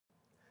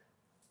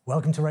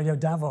Welcome to Radio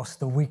Davos,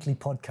 the weekly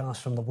podcast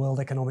from the World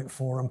Economic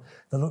Forum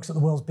that looks at the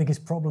world's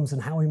biggest problems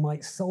and how we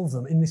might solve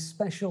them. In this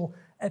special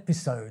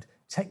episode,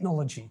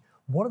 technology.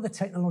 What are the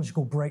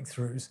technological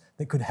breakthroughs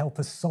that could help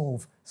us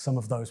solve some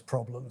of those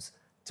problems?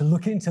 To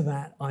look into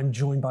that, I'm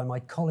joined by my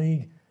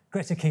colleague,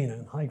 Greta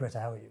Keenan. Hi, Greta,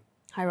 how are you?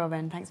 Hi,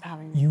 Robin. Thanks for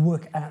having me. You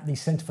work at the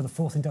Centre for the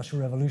Fourth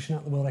Industrial Revolution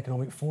at the World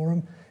Economic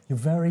Forum. You're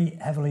very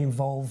heavily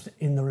involved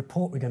in the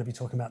report we're going to be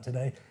talking about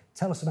today.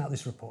 Tell us about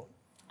this report.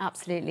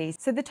 Absolutely.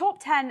 So the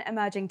Top 10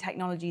 Emerging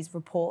Technologies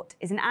report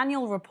is an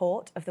annual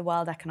report of the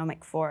World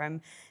Economic Forum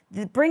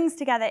that brings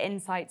together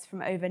insights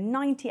from over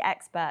 90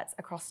 experts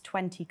across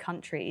 20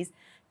 countries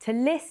to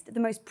list the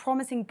most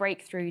promising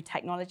breakthrough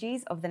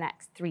technologies of the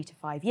next 3 to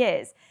 5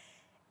 years.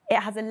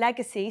 It has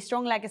a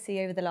strong legacy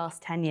over the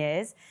last 10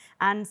 years.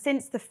 And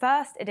since the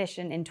first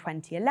edition in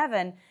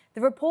 2011,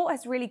 the report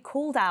has really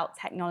called out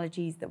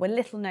technologies that were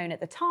little known at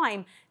the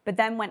time, but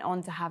then went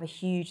on to have a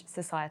huge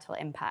societal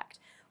impact.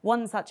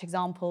 One such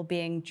example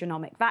being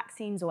genomic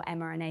vaccines or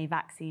mRNA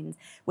vaccines,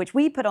 which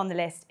we put on the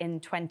list in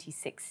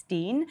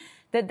 2016,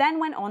 that then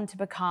went on to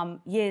become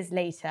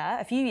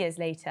a few years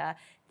later,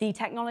 the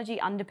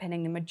technology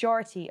underpinning the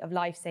majority of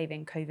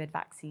life-saving COVID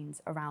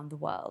vaccines around the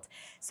world.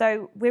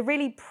 So we're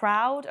really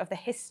proud of the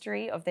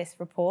history of this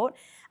report,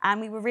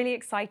 and we were really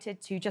excited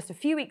to, just a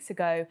few weeks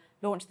ago,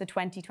 launch the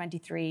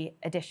 2023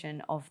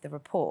 edition of the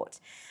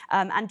report.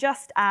 And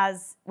just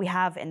as we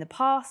have in the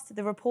past,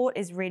 the report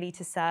is really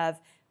to serve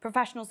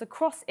professionals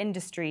across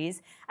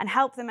industries and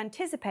help them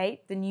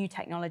anticipate the new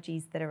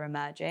technologies that are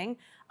emerging,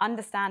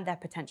 understand their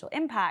potential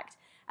impact,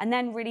 and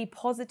then really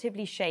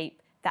positively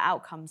shape the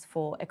outcomes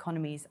for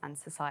economies and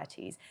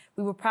societies.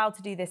 We were proud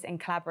to do this in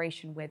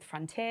collaboration with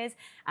Frontiers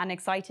and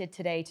excited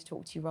today to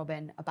talk to you,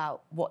 Robin,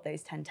 about what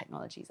those 10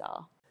 technologies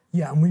are.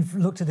 Yeah, and we've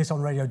looked at this on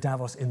Radio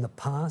Davos in the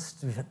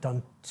past. We've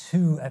done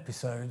 2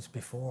 episodes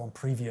before on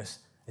previous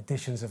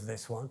editions of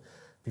this one.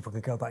 People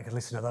can go back and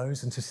listen to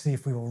those and to see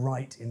if we were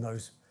right in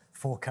those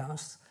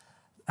forecasts.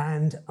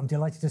 And I'm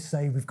delighted to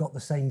say we've got the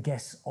same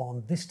guests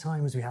on this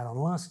time as we had on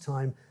last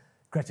time.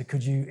 Greta,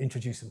 could you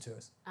introduce them to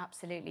us?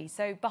 Absolutely.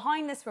 So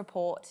behind this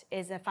report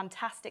is a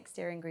fantastic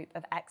steering group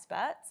of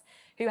experts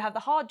who have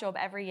the hard job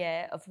every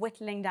year of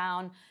whittling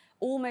down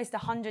almost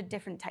 100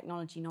 different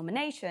technology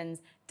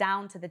nominations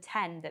down to the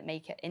 10 that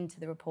make it into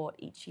the report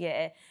each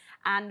year.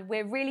 And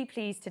we're really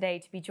pleased today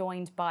to be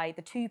joined by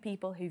the 2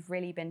 people who've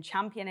really been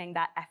championing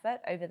that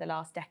effort over the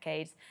last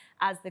decades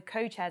as the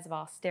co-chairs of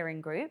our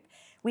steering group.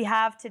 We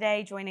have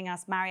today joining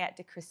us Mariette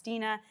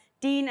DiChristina,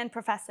 Dean and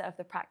Professor of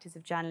the Practice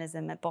of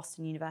Journalism at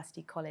Boston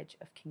University College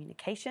of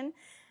Communication,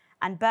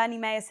 and Bernie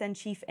Meyerson,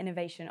 Chief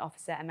Innovation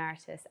Officer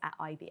Emeritus at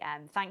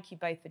IBM. Thank you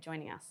both for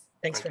joining us.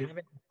 Thanks for having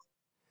me.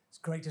 It's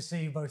great to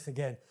see you both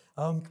again.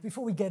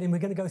 Before we get in, we're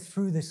going to go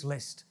through this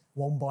list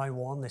one by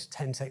one, this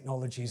 10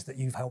 technologies that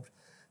you've helped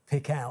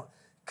pick out.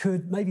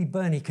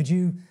 Bernie, could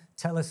you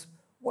tell us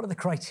what are the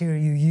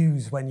criteria you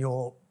use when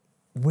you're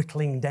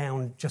whittling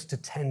down just to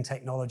 10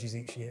 technologies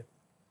each year?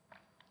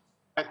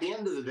 At the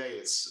end of the day,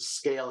 it's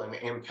scale and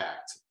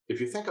impact.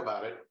 If you think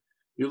about it,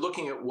 you're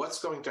looking at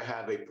what's going to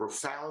have a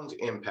profound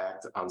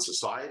impact on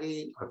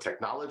society, on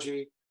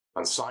technology,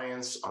 on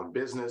science, on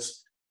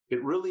business.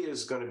 It really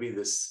is going to be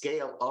the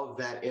scale of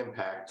that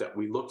impact that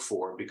we look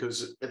for,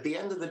 because at the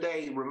end of the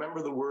day,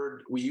 remember the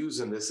word we use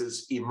in this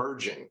is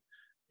emerging.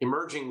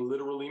 Emerging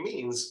literally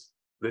means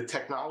the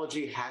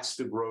technology has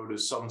to grow to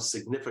some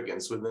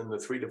significance within the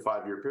 3 to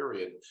 5 year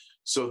period.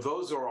 So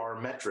those are our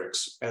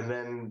metrics. And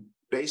then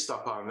based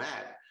upon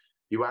that,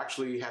 you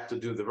actually have to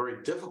do the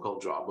very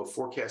difficult job of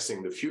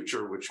forecasting the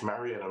future, which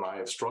Mariette and I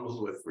have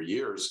struggled with for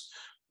years,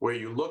 where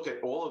you look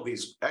at all of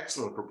these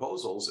excellent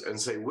proposals and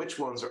say which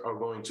ones are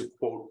going to,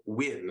 quote,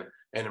 win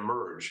and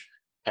emerge.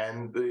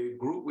 And the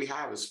group we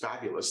have is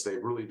fabulous.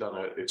 They've really done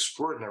an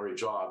extraordinary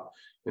job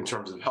in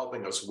terms of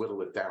helping us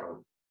whittle it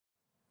down.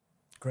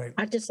 Great.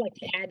 I'd just like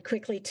to add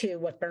quickly to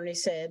what Bernie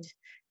said.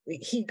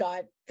 He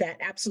got that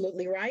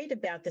absolutely right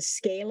about the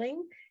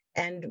scaling.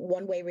 And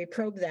one way we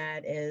probe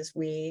that is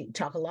we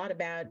talk a lot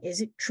about,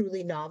 is it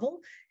truly novel?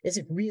 Is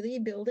it really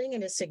building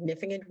in a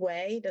significant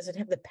way? Does it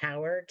have the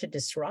power to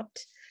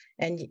disrupt?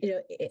 And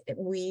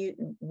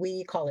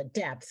we call it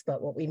depth,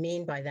 but what we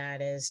mean by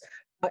that is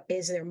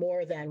there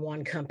more than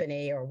one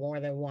company or more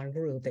than one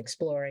group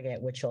exploring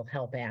it, which will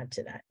help add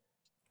to that?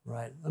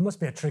 Right. It must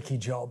be a tricky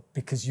job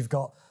because you've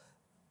got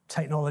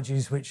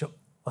technologies which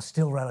are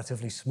still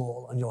relatively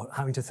small and you're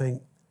having to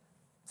think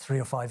 3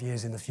 or 5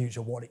 years in the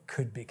future what it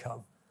could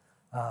become.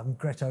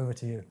 Greta, over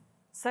to you.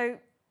 So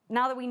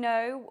now that we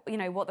know,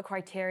 what the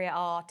criteria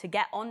are to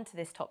get onto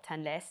this top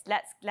 10 list,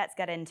 let's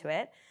get into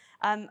it.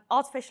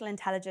 Artificial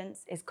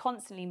intelligence is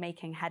constantly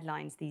making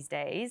headlines these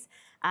days.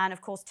 And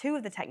of course, 2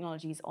 of the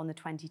technologies on the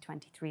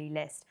 2023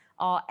 list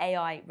are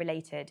AI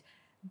related.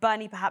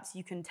 Bernie, perhaps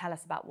you can tell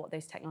us about what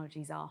those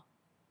technologies are.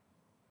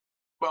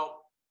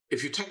 Well,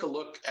 if you take a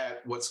look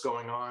at what's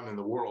going on in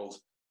the world,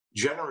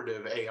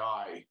 generative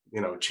AI,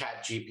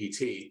 Chat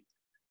GPT,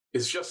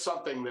 is just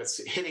something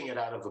that's hitting it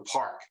out of the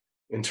park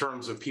in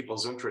terms of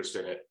people's interest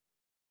in it.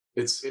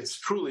 It's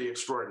truly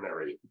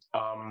extraordinary.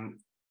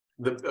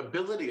 The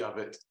ability of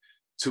it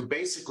to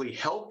basically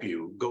help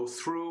you go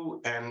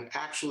through and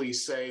actually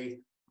say,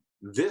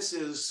 this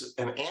is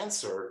an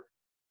answer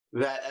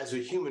that as a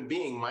human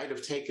being might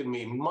have taken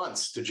me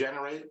months to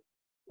generate,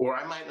 or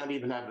I might not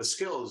even have the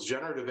skills.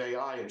 Generative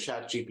AI and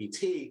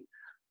ChatGPT,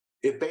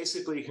 it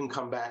basically can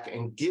come back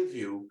and give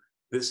you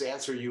this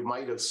answer you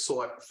might have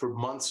sought for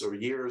months or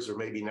years or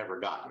maybe never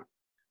gotten.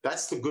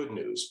 That's the good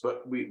news.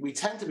 But we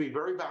tend to be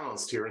very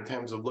balanced here in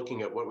terms of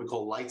looking at what we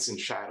call lights and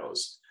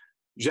shadows.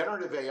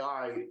 Generative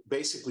AI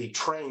basically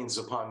trains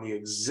upon the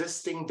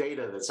existing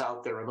data that's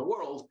out there in the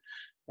world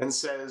and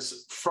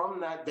says, from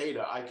that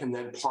data, I can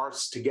then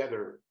parse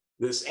together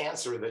this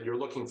answer that you're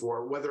looking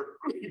for, whether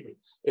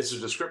it's a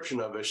description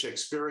of a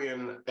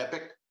Shakespearean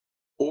epic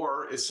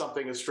or it's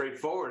something as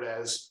straightforward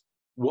as,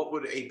 what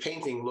would a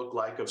painting look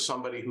like of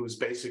somebody who's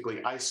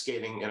basically ice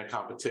skating in a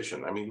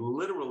competition? I mean,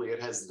 literally,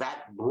 it has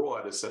that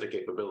broad a set of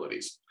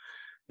capabilities.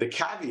 The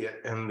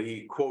caveat and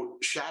the,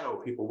 quote, shadow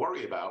people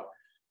worry about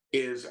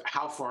is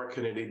how far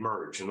can it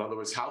emerge? In other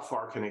words, how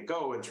far can it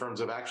go in terms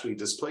of actually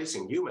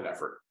displacing human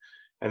effort?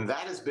 And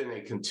that has been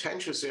a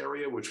contentious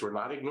area, which we're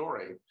not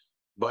ignoring,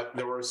 but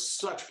there are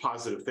such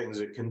positive things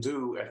it can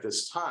do at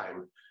this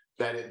time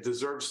that it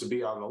deserves to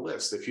be on the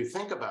list. If you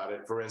think about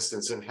it, for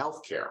instance, in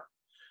healthcare,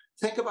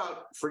 think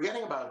about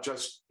forgetting about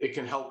just it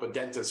can help a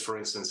dentist, for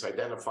instance,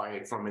 identify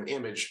it from an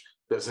image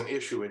there's an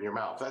issue in your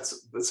mouth.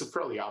 That's a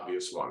fairly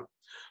obvious one.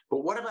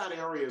 But what about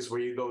areas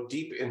where you go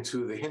deep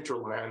into the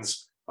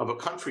hinterlands of a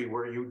country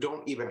where you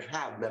don't even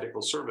have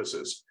medical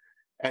services?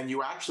 And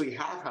you actually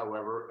have,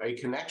 however, a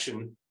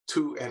connection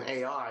to an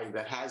AI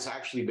that has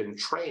actually been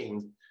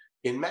trained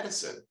in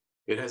medicine.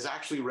 It has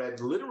actually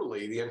read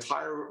literally the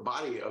entire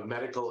body of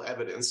medical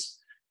evidence.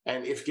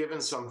 And if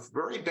given some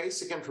very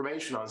basic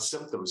information on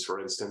symptoms, for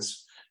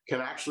instance,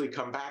 can actually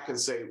come back and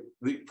say,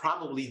 we're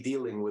probably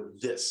dealing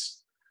with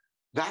this.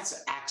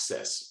 That's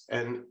access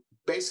and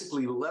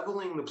basically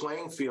leveling the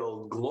playing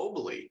field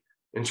globally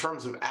in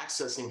terms of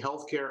accessing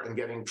healthcare and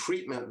getting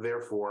treatment.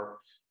 Therefore,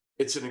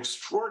 it's an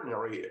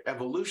extraordinary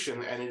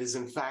evolution, and it is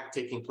in fact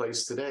taking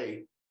place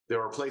today.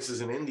 There are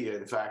places in India,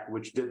 in fact,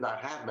 which did not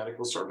have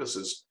medical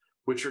services,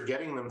 which are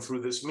getting them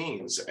through this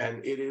means.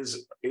 And it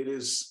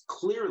is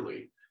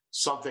clearly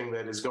something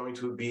that is going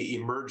to be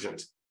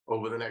emergent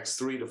over the next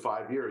 3 to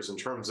 5 years in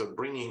terms of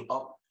bringing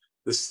up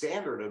the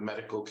standard of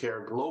medical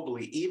care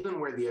globally, even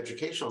where the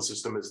educational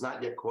system is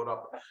not yet caught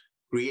up,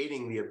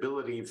 creating the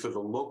ability for the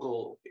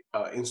local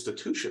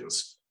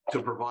institutions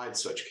to provide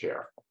such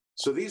care.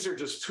 So these are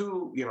just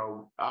two,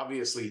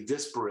 obviously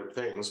disparate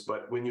things,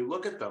 but when you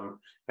look at them,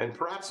 and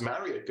perhaps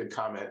Mariette could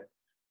comment,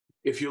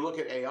 if you look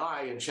at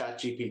AI and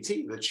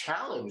ChatGPT, the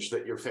challenge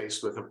that you're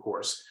faced with, of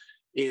course,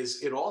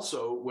 is it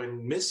also,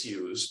 when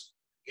misused,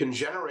 can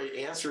generate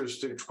answers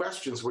to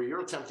questions where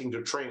you're attempting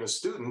to train a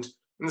student,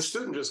 and the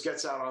student just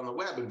gets out on the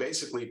web and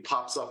basically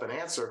pops up an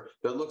answer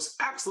that looks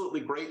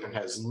absolutely great and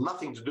has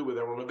nothing to do with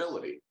their own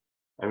ability.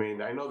 I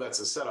mean, I know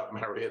that's a setup,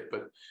 Mariette,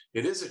 but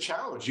it is a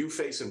challenge you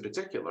face in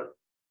particular.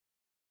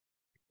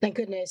 Thank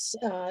goodness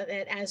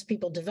that as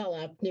people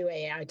develop new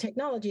AI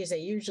technologies, they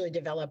usually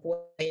develop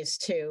ways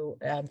to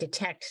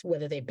detect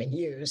whether they've been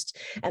used.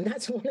 And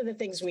that's one of the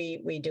things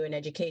we do in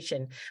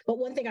education. But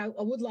one thing I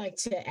would like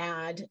to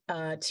add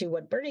to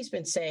what Bernie's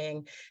been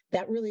saying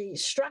that really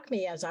struck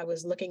me as I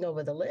was looking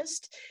over the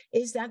list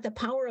is that the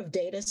power of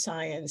data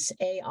science,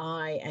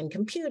 AI, and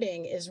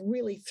computing is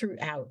really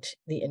throughout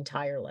the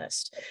entire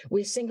list.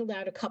 We singled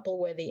out a couple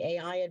where the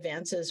AI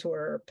advances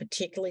were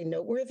particularly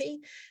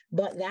noteworthy,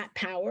 but that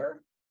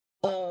power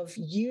of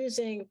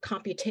using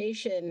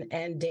computation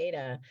and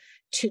data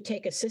to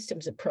take a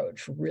systems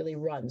approach really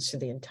runs through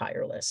the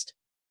entire list.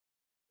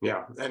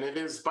 Yeah, and it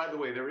is, by the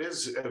way, there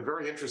is a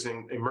very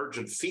interesting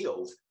emergent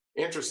field,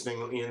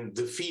 interesting in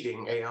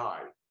defeating AI.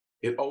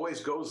 It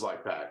always goes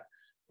like that.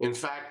 In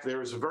fact,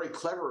 there is a very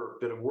clever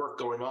bit of work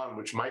going on,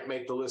 which might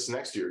make the list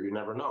next year, you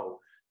never know,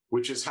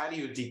 which is how do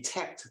you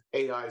detect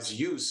AI's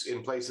use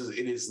in places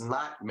it is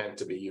not meant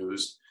to be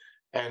used?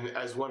 And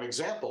as one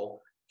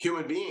example,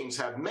 human beings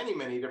have many,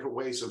 many different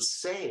ways of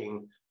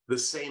saying the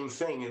same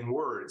thing in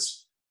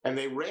words, and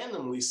they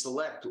randomly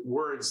select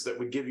words that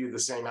would give you the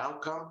same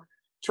outcome.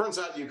 Turns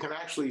out you can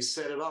actually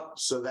set it up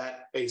so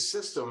that a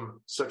system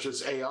such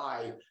as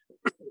AI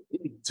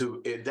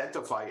to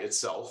identify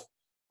itself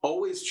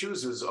always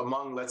chooses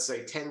among, let's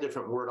say, 10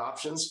 different word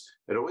options.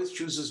 It always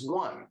chooses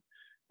one.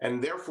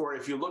 And therefore,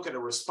 if you look at a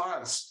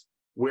response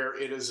where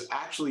it has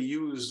actually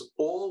used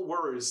all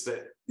words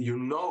that you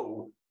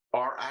know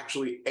are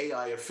actually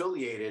AI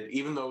affiliated,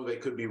 even though they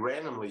could be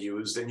randomly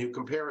used, and you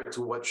compare it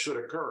to what should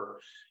occur.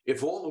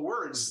 If all the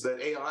words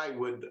that AI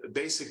would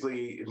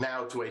basically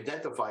now to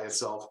identify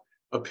itself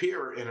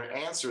appear in an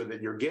answer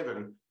that you're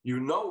given,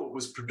 you know it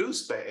was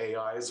produced by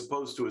AI as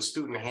opposed to a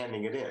student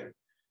handing it in.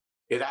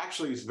 It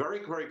actually is very,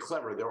 very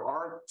clever.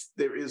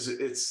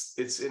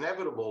 It's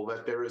inevitable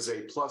that there is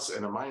a plus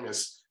and a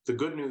minus The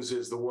good news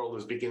is the world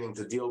is beginning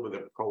to deal with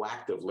it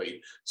proactively.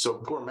 So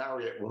poor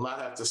Mariette will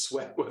not have to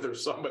sweat whether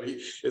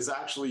somebody has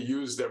actually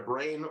used their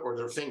brain or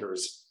their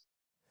fingers.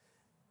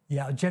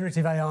 Yeah,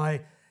 generative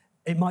AI,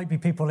 it might be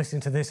people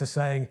listening to this are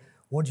saying,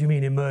 what do you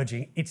mean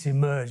emerging? It's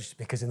emerged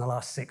because in the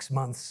last 6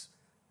 months,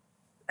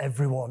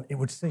 everyone, it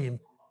would seem,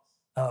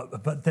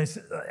 but there's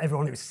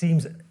everyone, it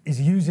seems, is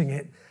using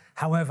it.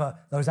 However,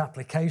 those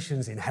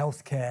applications in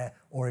healthcare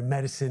or in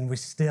medicine, we're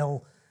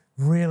still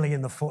really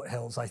in the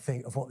foothills, I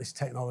think, of what this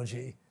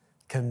technology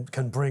can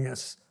bring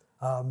us.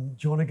 Do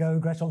you want to go,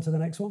 Greta, on to the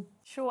next one?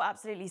 Sure,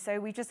 absolutely. So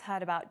we just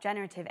heard about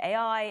generative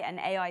AI and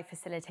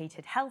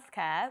AI-facilitated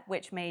healthcare,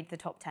 which made the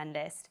top 10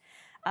 list.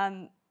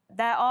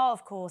 There are,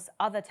 of course,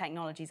 other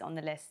technologies on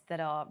the list that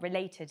are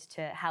related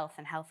to health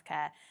and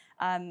healthcare.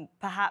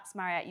 Perhaps,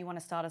 Mariette, you want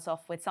to start us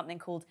off with something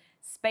called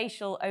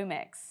spatial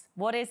omics.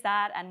 What is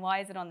that, and why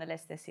is it on the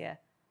list this year?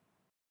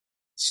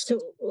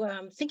 So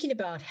thinking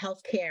about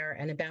healthcare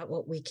and about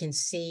what we can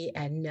see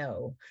and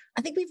know,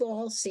 I think we've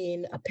all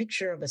seen a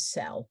picture of a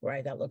cell,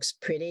 right? That looks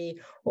pretty.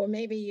 Or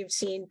maybe you've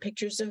seen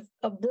pictures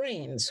of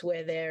brains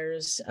where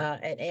there's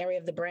an area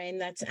of the brain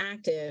that's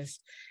active.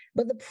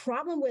 But the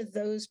problem with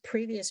those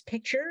previous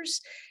pictures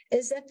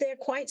is that they're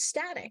quite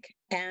static.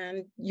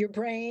 And your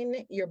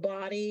brain, your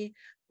body,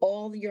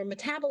 all your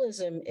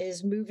metabolism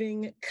is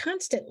moving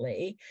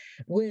constantly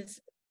with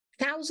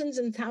thousands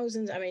and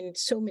thousands, I mean,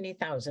 so many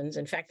thousands.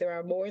 In fact, there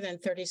are more than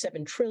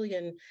 37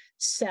 trillion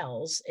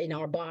cells in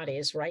our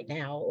bodies right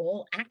now,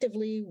 all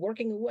actively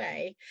working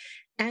away.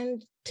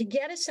 And to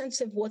get a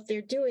sense of what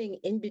they're doing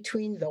in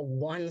between the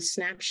one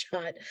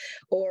snapshot,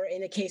 or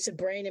in the case of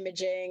brain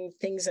imaging,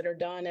 things that are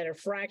done at a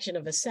fraction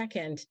of a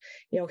second,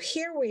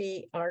 here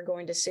we are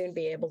going to soon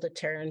be able to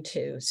turn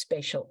to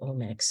spatial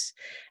omics.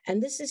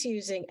 And this is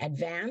using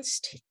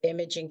advanced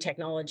imaging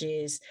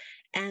technologies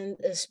and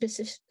the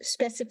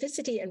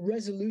specificity and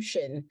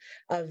resolution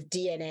of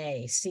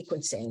DNA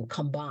sequencing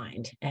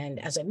combined. And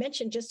as I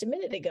mentioned just a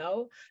minute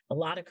ago, a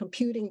lot of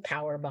computing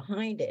power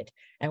behind it.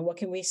 And what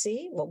can we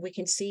see? Well, we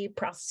can see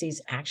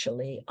processes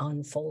actually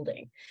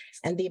unfolding.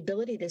 And the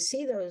ability to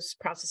see those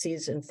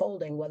processes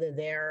unfolding, whether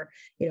they're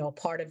a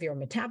part of your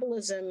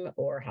metabolism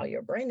or how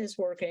your brain is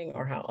working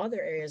or how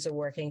other areas are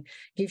working,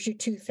 gives you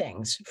two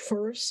things.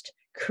 First,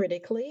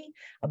 critically,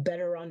 a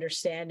better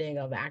understanding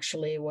of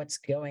actually what's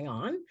going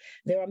on.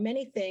 There are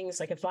many things,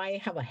 like if I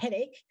have a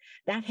headache,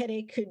 that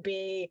headache could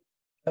be,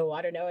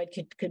 I don't know, it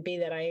could be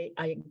that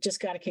I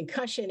just got a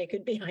concussion. It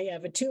could be I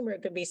have a tumor.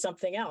 It could be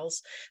something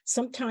else.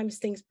 Sometimes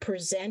things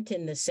present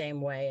in the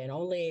same way, and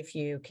only if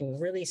you can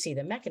really see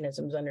the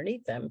mechanisms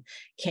underneath them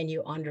can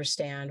you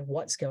understand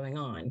what's going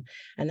on.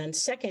 And then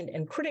second,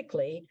 and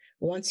critically,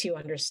 once you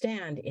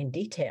understand in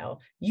detail,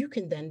 you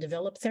can then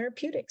develop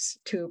therapeutics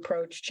to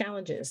approach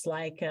challenges.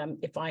 Like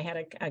if I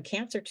had a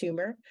cancer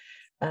tumor,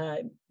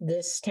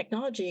 this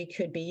technology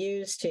could be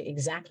used to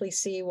exactly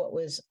see what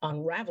was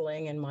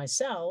unraveling in my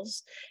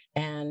cells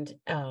and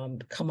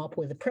come up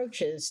with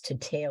approaches to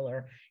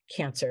tailor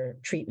cancer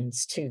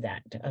treatments to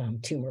that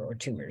tumor or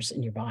tumors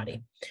in your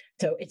body.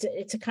 So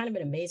it's a kind of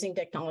an amazing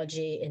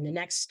technology. In the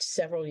next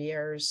several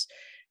years,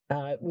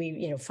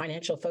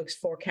 financial folks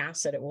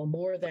forecast that it will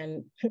more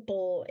than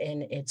triple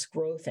in its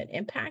growth and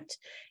impact.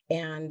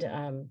 And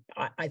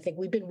I think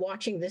we've been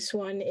watching this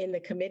one in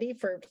the committee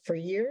for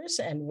years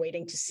and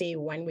waiting to see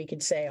when we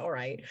could say, all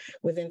right,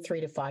 within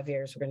 3 to 5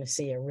 years, we're going to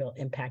see a real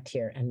impact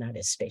here, and that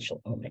is spatial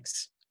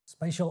omics.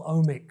 Spatial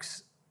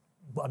omics,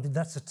 I mean,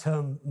 that's a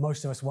term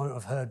most of us won't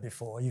have heard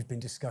before. You've been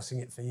discussing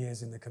it for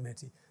years in the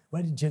committee.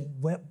 Where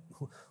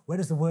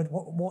does the word,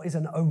 what is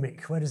an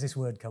omic? Where does this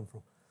word come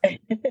from?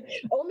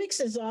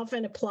 Omics is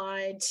often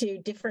applied to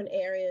different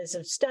areas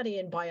of study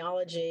in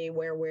biology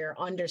where we're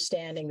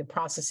understanding the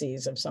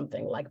processes of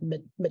something like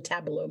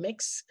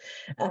metabolomics,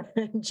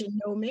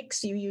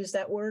 genomics. You used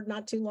that word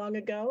not too long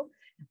ago.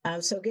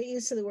 So get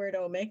used to the word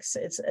omics.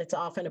 It's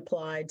often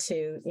applied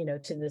to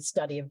the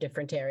study of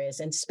different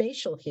areas, and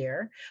spatial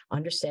here,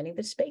 understanding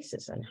the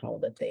spaces and how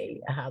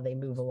they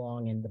move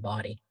along in the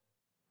body.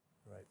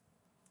 Right,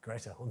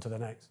 Greta, on to the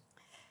next.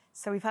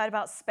 So we've heard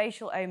about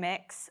spatial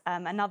omics.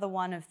 Another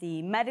one of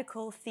the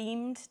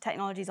medical-themed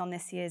technologies on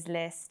this year's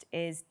list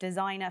is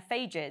designer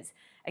phages.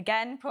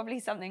 Again, probably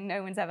something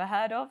no one's ever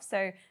heard of.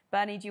 So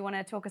Bernie, do you want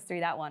to talk us through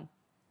that one?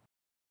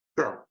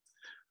 Sure.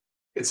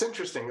 It's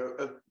interesting.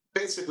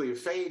 Basically, a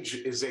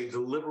phage is a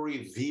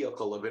delivery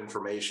vehicle of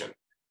information.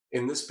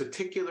 In this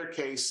particular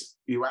case,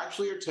 you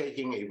actually are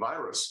taking a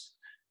virus.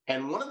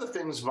 And one of the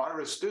things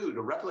viruses do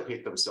to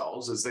replicate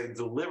themselves is they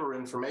deliver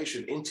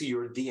information into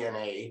your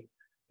DNA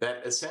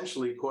that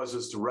essentially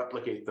causes to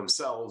replicate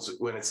themselves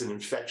when it's an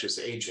infectious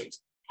agent.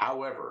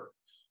 However,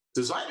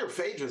 designer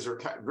phages are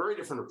a very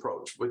different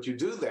approach. What you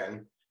do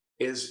then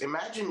is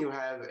imagine you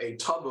have a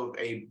tub of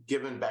a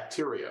given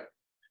bacteria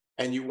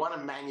and you want to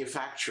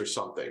manufacture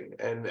something.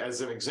 And as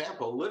an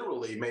example,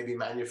 literally maybe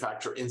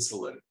manufacture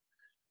insulin.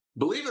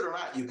 Believe it or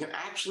not, you can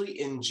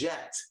actually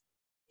inject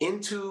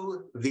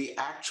into the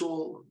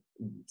actual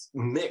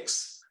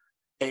mix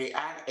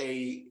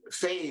a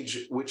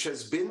phage which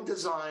has been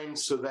designed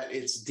so that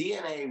its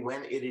DNA,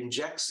 when it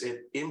injects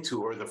it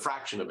into, or the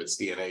fraction of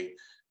its DNA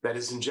that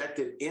is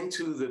injected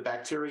into the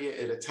bacteria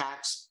it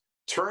attacks,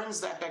 turns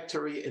that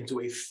bacteria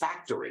into a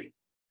factory.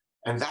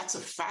 And that's a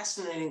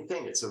fascinating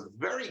thing. It's a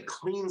very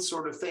clean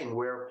sort of thing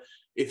where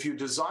if you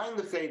design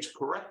the phage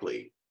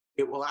correctly,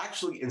 it will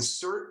actually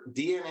insert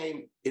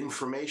DNA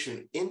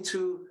information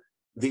into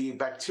the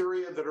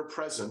bacteria that are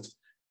present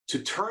to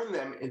turn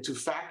them into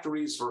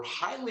factories for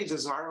highly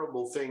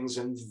desirable things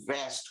in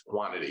vast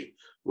quantity,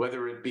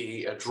 whether it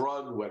be a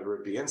drug, whether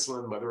it be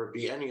insulin, whether it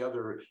be any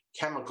other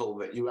chemical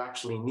that you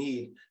actually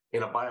need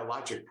in a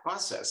biologic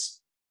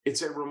process.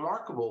 It's a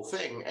remarkable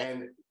thing.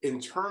 And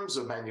in terms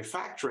of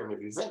manufacturing,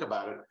 if you think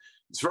about it,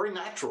 it's very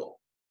natural.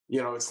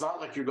 You know, it's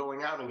not like you're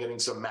going out and getting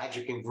some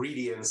magic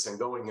ingredients and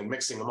going and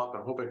mixing them up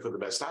and hoping for the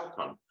best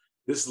outcome.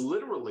 This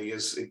literally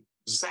is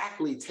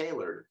exactly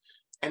tailored.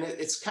 And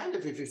it's kind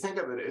of, if you think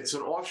of it, it's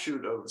an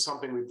offshoot of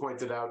something we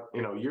pointed out,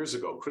 years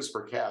ago,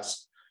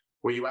 CRISPR-Cas,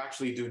 where you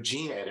actually do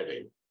gene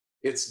editing.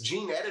 It's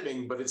gene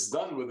editing, but it's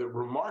done with a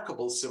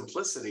remarkable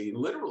simplicity,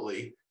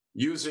 literally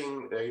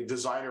using a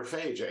designer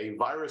phage, a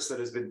virus that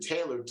has been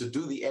tailored to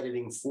do the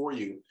editing for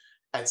you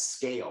at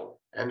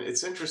scale. And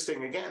it's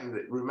interesting, again,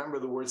 that remember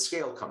the word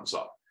scale comes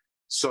up.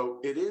 So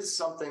it is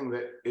something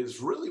that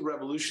is really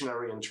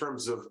revolutionary in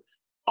terms of,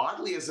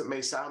 oddly as it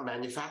may sound,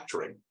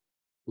 manufacturing.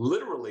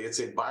 Literally, it's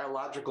a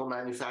biological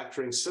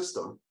manufacturing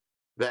system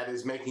that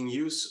is making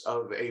use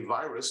of a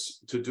virus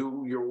to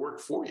do your work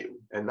for you.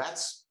 And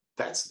that's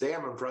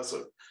damn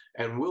impressive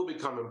and will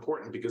become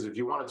important, because if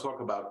you want to talk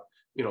about,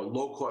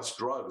 low-cost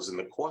drugs and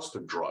the cost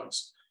of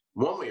drugs,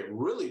 one way of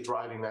really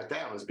driving that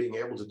down is being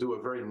able to do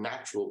a very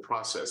natural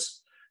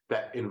process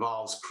that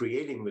involves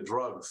creating the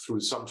drug through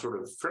some sort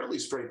of fairly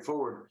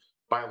straightforward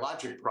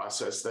biologic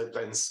process that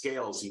then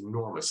scales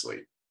enormously.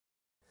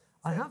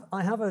 I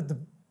have heard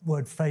the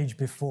word phage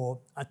before.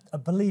 I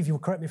believe, you'll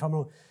correct me if I'm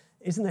wrong,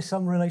 isn't there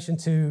some relation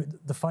to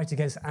the fight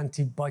against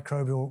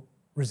antimicrobial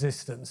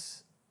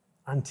resistance?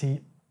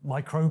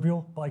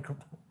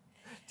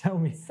 Tell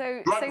me.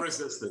 Drug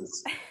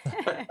resistance.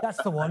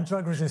 That's the one,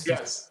 drug resistance.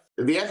 Yes.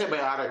 The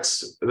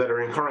antibiotics that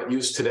are in current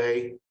use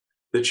today,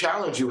 the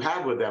challenge you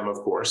have with them, of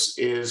course,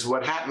 is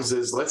what happens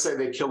is, let's say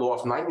they kill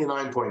off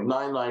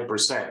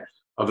 99.99%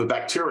 of the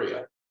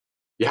bacteria.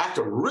 You have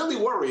to really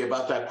worry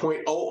about that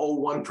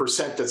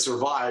 0.001% that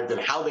survived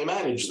and how they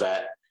manage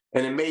that.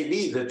 And it may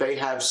be that they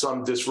have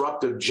some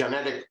disruptive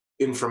genetic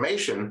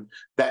information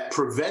that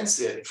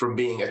prevents it from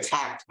being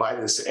attacked by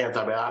this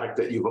antibiotic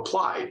that you've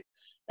applied.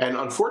 And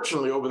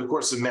unfortunately, over the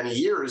course of many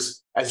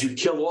years, as you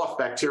kill off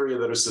bacteria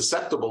that are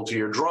susceptible to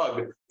your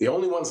drug, the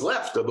only ones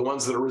left are the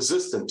ones that are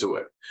resistant to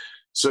it.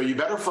 So you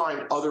better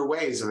find other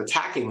ways of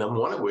attacking them,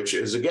 one of which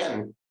is,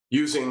 again,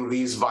 using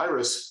these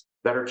viruses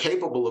that are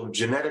capable of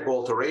genetic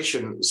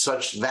alteration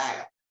such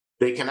that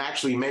they can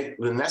actually make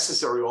the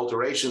necessary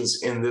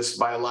alterations in this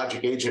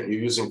biologic agent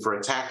you're using for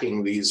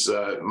attacking these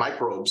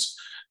microbes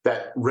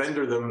that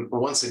render them,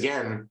 once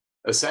again,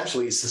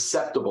 essentially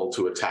susceptible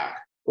to attack,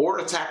 or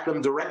attack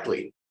them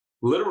directly,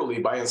 literally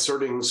by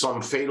inserting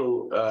some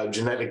fatal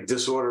genetic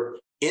disorder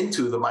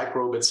into the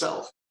microbe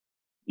itself,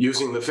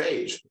 using the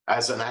phage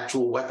as an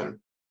actual weapon.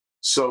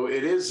 So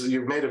it is,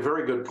 you've made a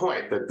very good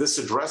point that this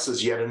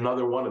addresses yet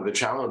another one of the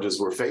challenges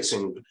we're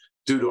facing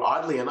due to,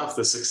 oddly enough,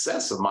 the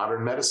success of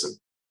modern medicine.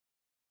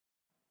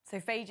 So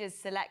phages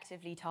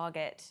selectively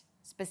target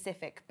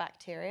specific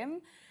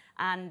bacterium,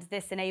 and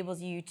this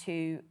enables you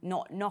to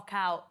not knock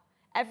out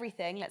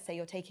everything. Let's say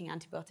you're taking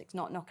antibiotics,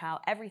 not knock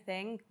out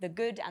everything, the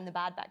good and the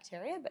bad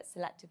bacteria, but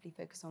selectively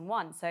focus on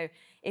one. So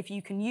if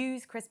you can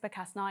use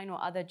CRISPR-Cas9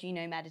 or other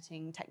genome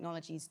editing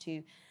technologies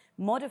to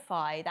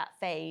modify that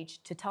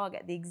phage to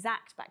target the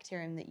exact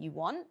bacterium that you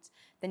want,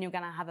 then you're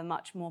going to have a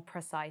much more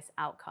precise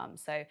outcome.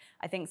 So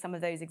I think some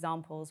of those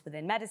examples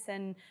within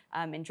medicine,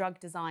 in drug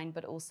design,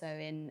 but also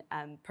in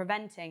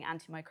preventing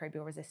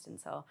antimicrobial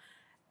resistance are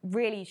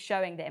really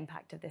showing the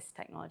impact of this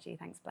technology.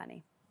 Thanks,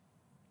 Bernie.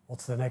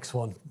 What's the next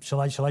one?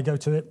 Shall I go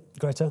to it,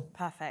 Greta?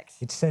 Perfect.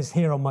 It says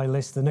here on my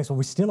list, the next one,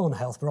 we're still on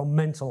health, but on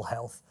mental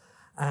health.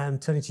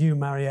 And turning to you,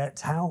 Mariette,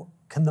 how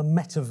can the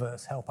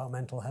metaverse help our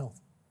mental health?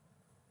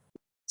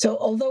 So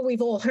although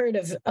we've all heard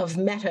of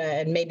Meta,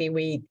 and maybe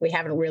we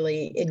haven't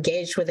really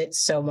engaged with it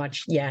so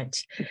much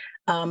yet,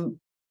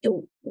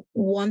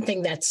 one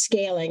thing that's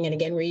scaling, and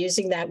again, we're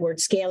using that word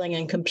scaling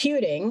and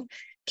computing,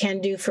 can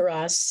do for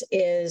us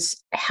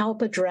is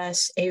help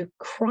address a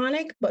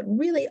chronic but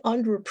really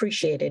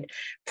underappreciated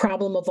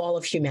problem of all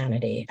of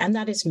humanity, and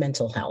that is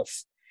mental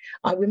health.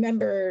 I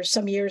remember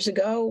some years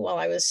ago, while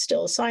I was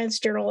still a science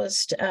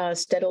journalist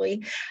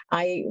steadily,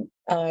 I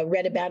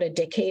read about a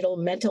decadal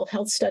mental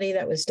health study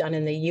that was done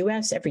in the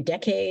US every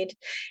decade.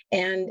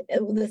 And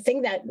the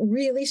thing that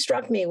really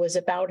struck me was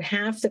about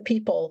half the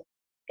people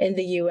in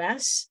the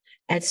US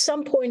at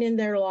some point in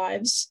their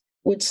lives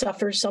would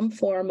suffer some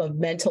form of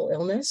mental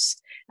illness,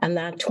 and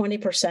that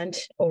 20%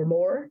 or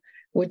more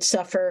would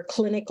suffer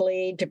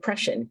clinically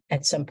depression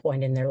at some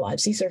point in their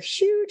lives. These are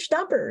huge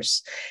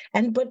numbers,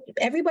 but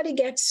everybody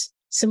gets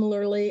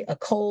Similarly, a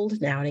cold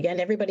now and again,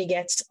 everybody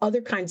gets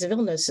other kinds of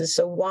illnesses.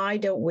 So why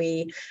don't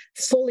we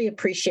fully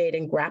appreciate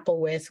and grapple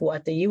with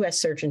what the US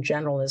Surgeon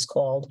General has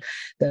called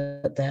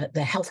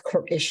the health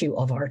issue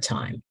of our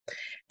time?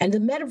 And the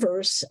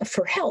metaverse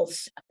for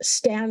health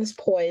stands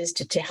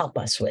poised to help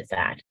us with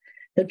that.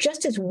 So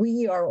just as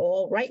we are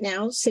all right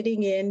now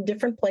sitting in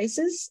different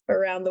places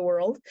around the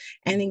world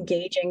and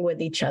engaging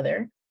with each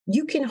other,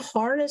 you can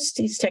harness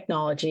these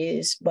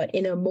technologies, but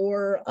in a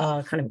more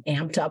kind of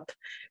amped up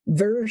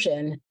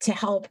version to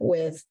help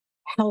with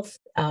health,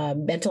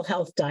 mental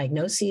health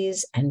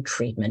diagnoses and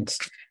treatment.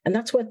 And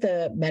that's what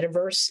the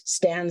metaverse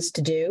stands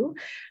to do.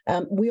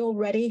 We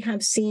already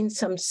have seen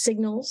some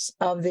signals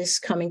of this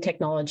coming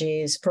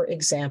technologies. For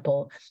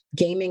example,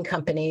 gaming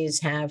companies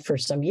have for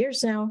some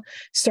years now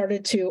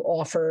started to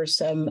offer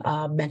some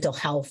mental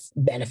health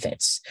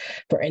benefits.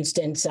 For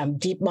instance,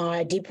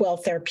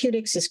 Deepwell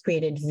Therapeutics has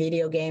created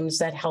video games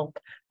that help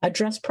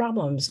address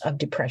problems of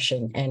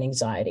depression and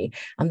anxiety.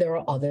 And there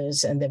are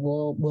others, and there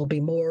will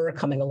be more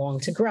coming along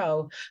to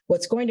grow.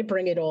 What's going to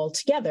bring it all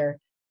together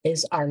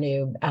is our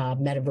new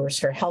metaverse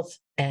for health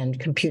and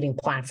computing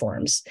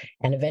platforms.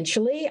 And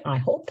eventually, I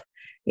hope,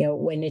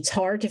 when it's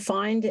hard to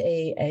find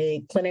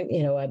a clinic,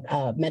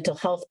 a mental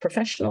health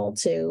professional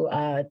to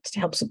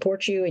help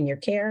support you in your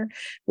care,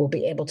 we'll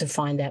be able to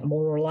find that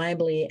more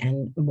reliably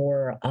and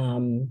more,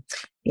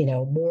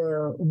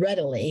 more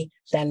readily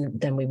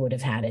than we would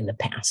have had in the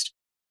past.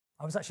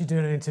 I was actually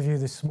doing an interview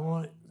this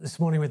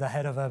morning with the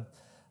head of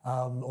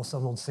or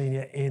someone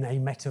senior in a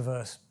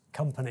metaverse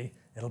company.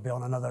 It'll be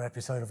on another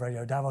episode of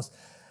Radio Davos.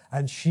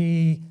 And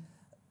she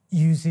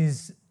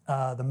uses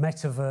the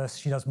metaverse.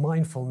 She does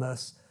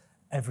mindfulness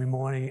every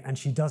morning, and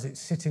she does it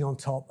sitting on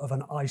top of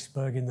an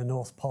iceberg in the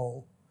North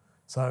Pole.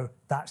 So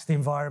that's the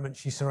environment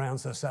she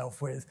surrounds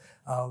herself with.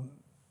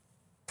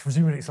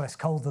 Presumably it's less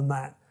cold than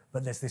that,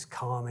 but there's this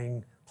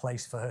calming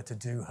place for her to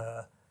do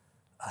her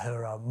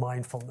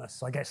mindfulness.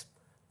 So I guess,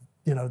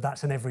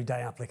 that's an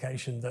everyday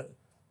application that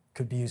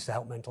could be used to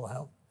help mental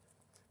health.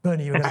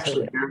 Bernie, you were going to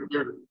say...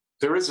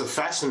 There is a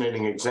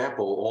fascinating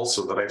example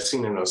also that I've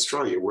seen in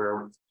Australia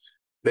where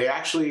they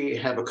actually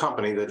have a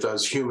company that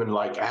does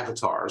human-like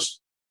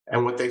avatars.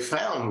 And what they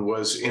found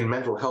was in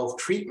mental health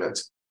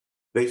treatment,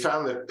 they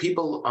found that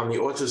people on the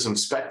autism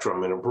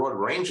spectrum, and a broad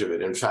range of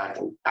it, in fact,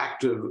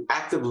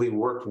 actively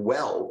worked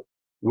well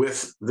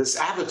with this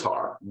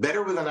avatar,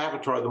 better with an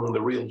avatar than with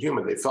a real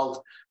human. They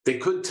felt they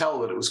could tell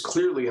that it was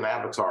clearly an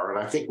avatar. And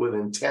I think with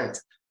intent,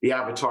 the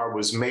avatar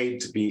was made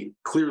to be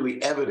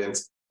clearly evident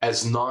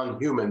as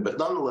non-human, but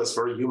nonetheless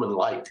very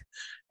human-like.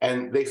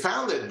 And they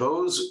found that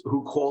those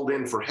who called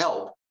in for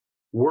help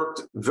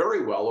worked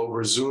very well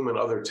over Zoom and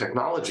other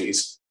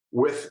technologies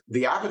with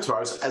the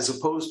avatars as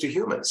opposed to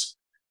humans.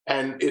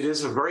 And it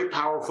is a very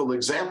powerful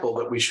example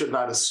that we should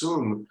not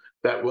assume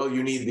that, well,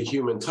 you need the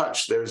human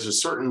touch. There's a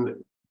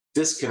certain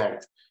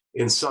disconnect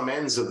in some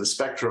ends of the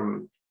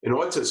spectrum in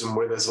autism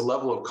where there's a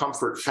level of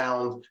comfort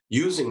found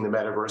using the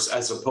metaverse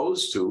as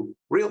opposed to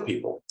real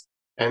people.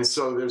 And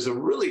so there's a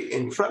really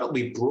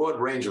incredibly broad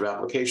range of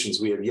applications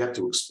we have yet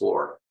to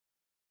explore.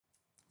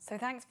 So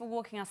thanks for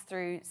walking us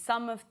through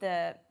some of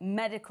the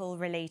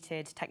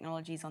medical-related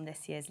technologies on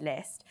this year's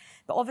list.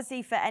 But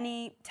obviously, for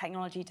any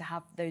technology to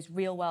have those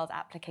real-world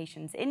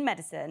applications in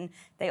medicine,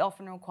 they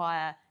often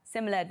require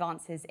similar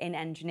advances in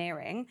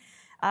engineering.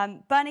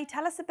 Bernie,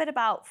 tell us a bit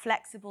about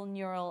flexible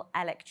neural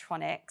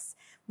electronics.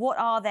 What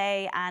are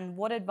they, and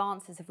what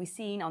advances have we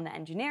seen on the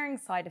engineering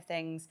side of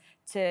things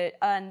to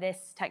earn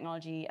this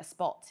technology a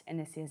spot in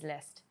this year's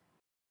list?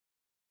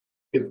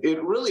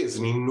 It really is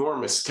an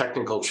enormous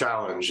technical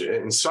challenge.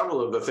 In several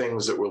of the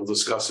things that we'll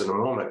discuss in a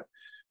moment,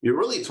 you're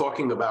really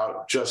talking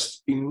about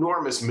just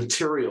enormous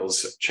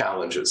materials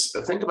challenges.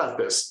 Think about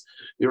this.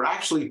 You're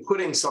actually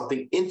putting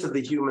something into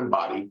the human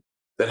body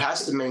that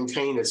has to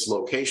maintain its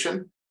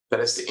location, that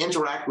has to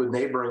interact with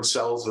neighboring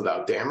cells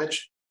without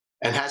damage,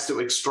 and has to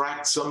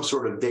extract some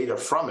sort of data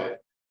from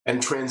it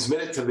and transmit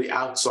it to the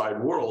outside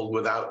world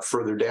without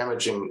further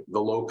damaging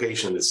the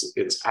location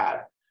it's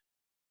at.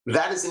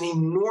 That is an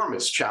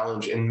enormous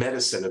challenge in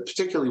medicine, and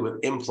particularly with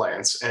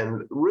implants.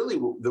 And really,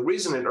 the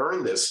reason it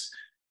earned this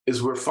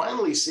is we're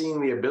finally seeing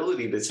the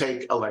ability to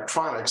take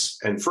electronics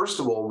and, first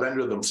of all,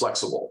 render them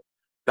flexible.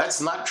 That's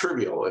not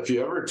trivial. If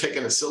you've ever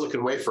taken a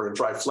silicon wafer and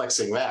tried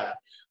flexing that,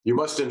 you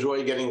must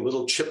enjoy getting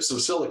little chips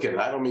of silicon.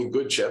 I don't mean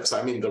good chips.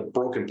 I mean the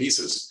broken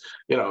pieces.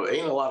 Ain't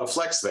a lot of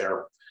flex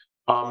there.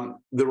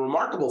 The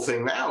remarkable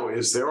thing now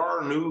is there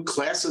are new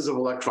classes of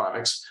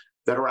electronics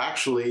that are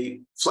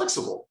actually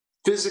flexible.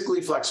 Physically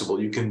flexible.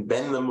 You can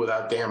bend them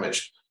without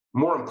damage.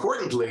 More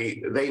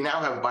importantly, they now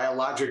have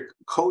biologic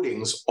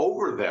coatings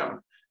over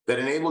them that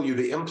enable you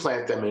to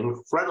implant them in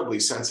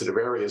incredibly sensitive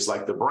areas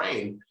like the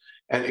brain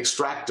and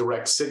extract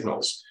direct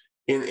signals.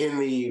 In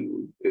the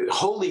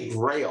holy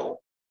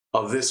grail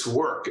of this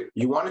work.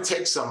 You want to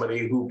take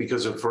somebody who,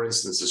 because of, for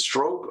instance, a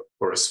stroke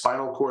or a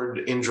spinal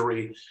cord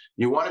injury,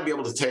 you want to be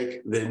able to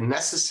take the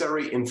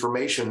necessary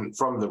information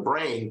from the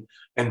brain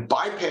and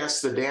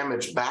bypass the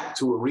damage back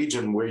to a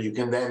region where you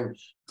can then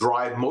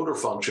drive motor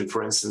function,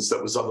 for instance,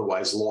 that was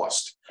otherwise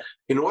lost.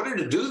 In order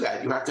to do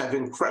that, you have to have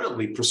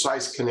incredibly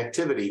precise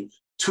connectivity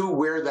to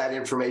where that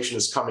information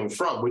is coming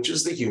from, which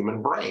is the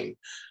human brain.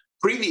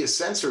 Previous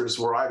sensors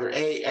were either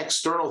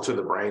external to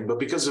the brain, but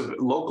because of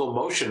local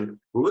motion,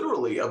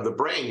 literally of the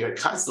brain, you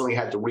constantly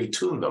had to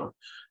retune them,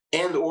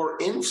 and or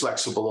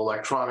inflexible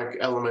electronic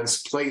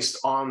elements placed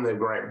on the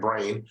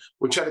brain,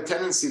 which had a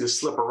tendency to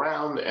slip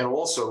around and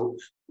also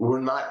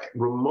were not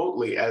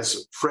remotely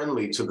as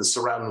friendly to the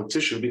surrounding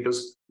tissue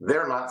because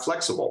they're not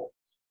flexible.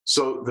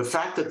 So the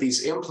fact that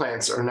these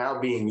implants are now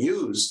being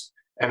used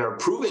and are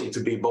proving to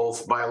be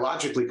both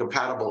biologically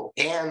compatible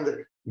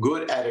and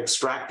good at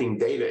extracting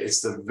data,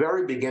 it's the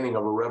very beginning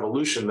of a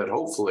revolution that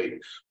hopefully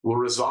will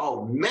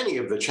resolve many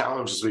of the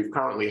challenges we've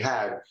currently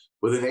had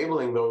with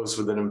enabling those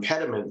with an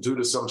impediment due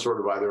to some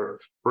sort of either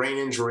brain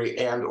injury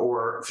and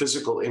or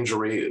physical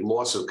injury,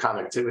 loss of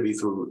connectivity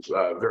through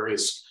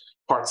various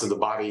parts of the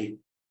body.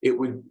 It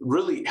would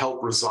really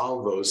help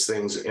resolve those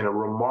things in a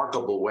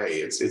remarkable way.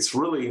 It's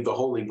really the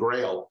holy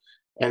grail.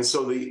 And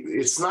so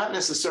it's not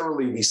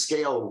necessarily the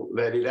scale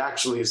that it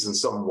actually is in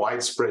some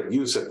widespread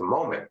use at the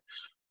moment,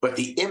 but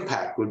the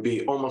impact would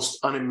be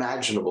almost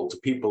unimaginable to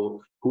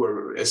people who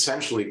are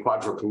essentially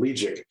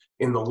quadriplegic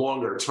in the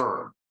longer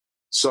term.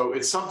 So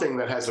it's something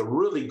that has a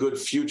really good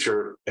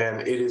future,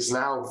 and it is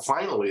now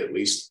finally, at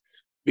least,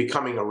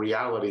 becoming a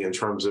reality in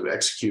terms of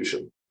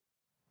execution.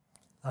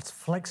 That's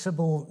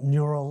flexible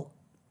neural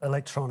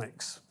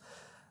electronics.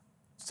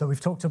 So we've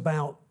talked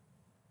about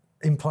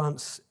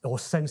implants or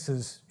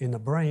sensors in the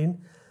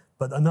brain,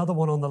 but another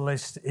one on the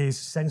list is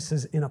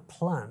sensors in a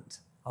plant.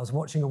 I was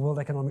watching a World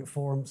Economic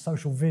Forum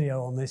social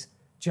video on this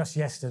just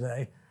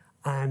yesterday,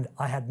 and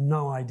I had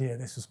no idea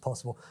this was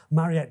possible.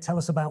 Mariette, tell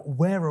us about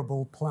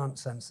wearable plant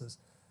sensors.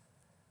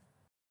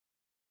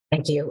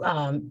 Thank you.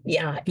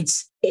 Yeah,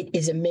 it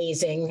is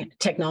amazing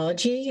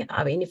technology.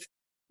 I mean,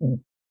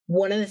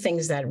 one of the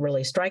things that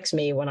really strikes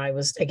me when I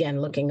was, again,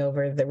 looking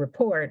over the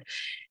report,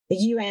 the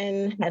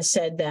UN has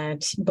said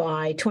that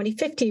by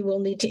 2050, we'll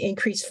need to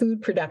increase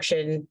food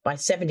production by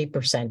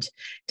 70%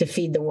 to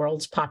feed the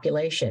world's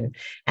population.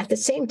 At the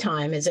same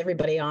time, as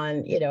everybody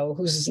on,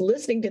 who's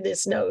listening to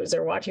this knows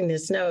or watching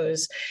this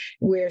knows,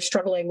 we're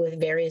struggling with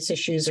various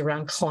issues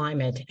around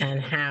climate and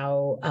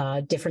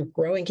how different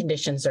growing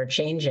conditions are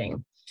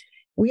changing.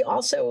 We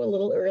also, a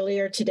little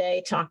earlier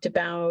today, talked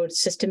about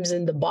systems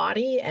in the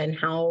body and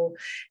how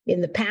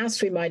in the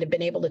past we might have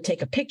been able to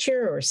take a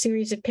picture or a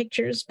series of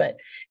pictures, but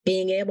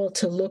being able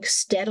to look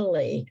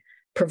steadily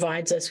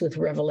provides us with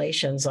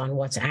revelations on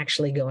what's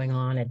actually going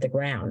on at the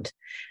ground.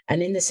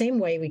 And in the same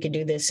way we could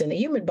do this in the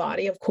human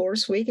body, of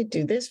course, we could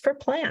do this for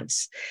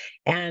plants.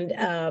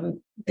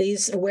 And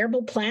these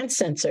wearable plant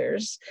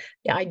sensors,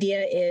 the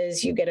idea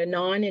is you get a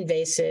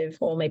non-invasive,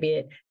 or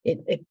maybe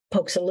it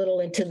pokes a little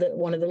into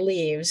one of the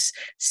leaves,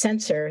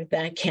 sensor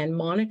that can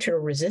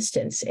monitor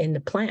resistance in the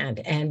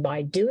plant. And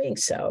by doing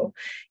so,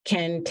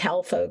 can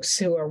tell folks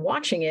who are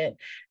watching it,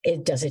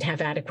 does it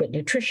have adequate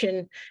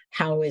nutrition?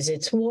 How is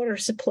its water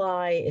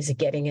supply? Is it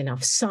getting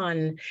enough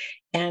sun?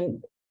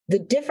 And the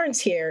difference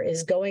here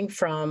is going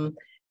from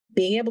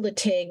being able to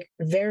take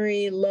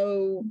very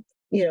low,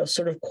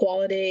 sort of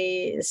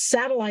quality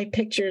satellite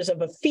pictures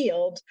of a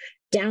field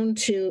down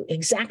to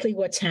exactly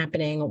what's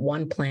happening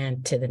one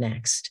plant to the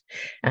next.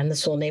 And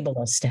this will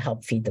enable us to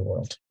help feed the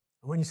world.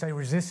 When you say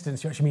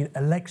resistance, you actually mean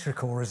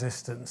electrical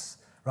resistance,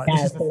 right?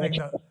 This is the thing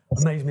that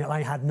amazed me.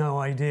 I had no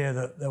idea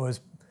that there was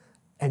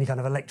any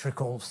kind of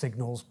electrical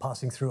signals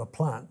passing through a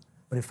plant.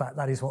 But in fact,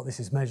 that is what this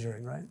is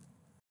measuring, right?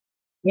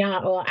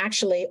 Yeah, well,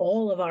 actually,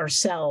 all of our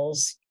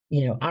cells,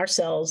 our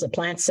cells, the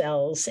plant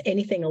cells,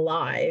 anything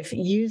alive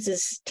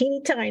uses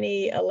teeny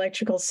tiny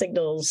electrical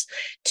signals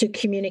to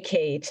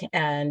communicate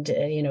and,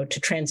 to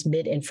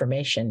transmit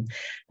information.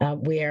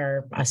 We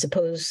are, I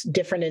suppose,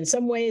 different in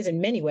some ways,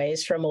 in many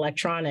ways, from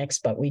electronics,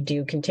 but we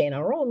do contain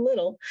our own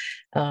little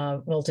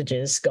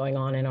voltages going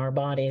on in our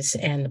bodies,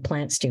 and the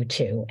plants do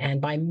too. And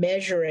by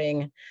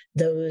measuring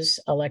those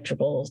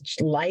little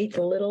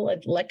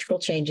electrical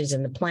changes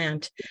in the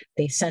plant,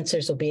 the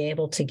sensors will be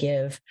able to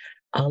give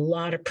a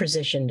lot of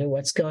precision to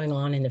what's going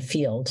on in the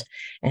field,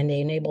 and they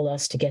enable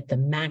us to get the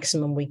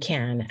maximum we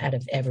can out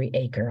of every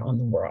acre on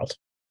the world.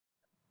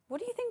 What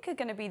do you think are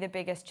going to be the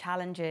biggest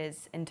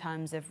challenges in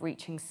terms of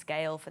reaching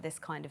scale for this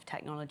kind of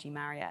technology,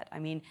 Mariette? I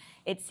mean,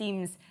 it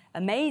seems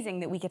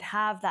amazing that we could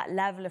have that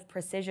level of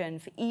precision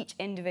for each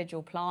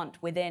individual plant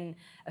within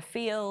a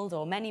field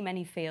or many,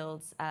 many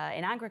fields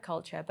in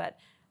agriculture, but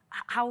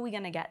how are we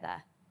going to get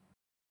there?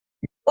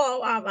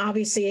 Well,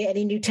 obviously,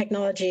 any new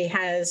technology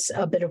has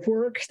a bit of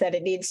work that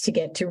it needs to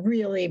get to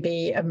really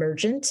be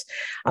emergent.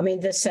 I mean,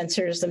 the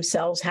sensors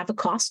themselves have a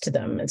cost to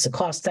them. It's a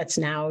cost that's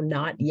now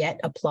not yet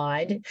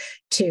applied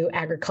to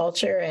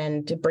agriculture.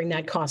 And to bring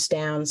that cost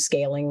down,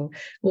 scaling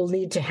will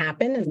need to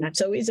happen. And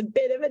that's always a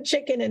bit of a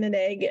chicken and an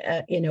egg,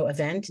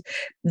 event.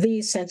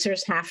 These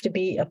sensors have to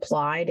be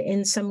applied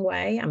in some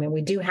way. I mean,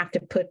 we do have to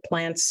put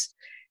plants,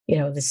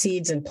 the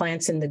seeds and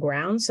plants in the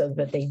ground so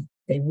that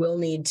we'll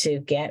need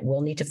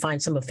to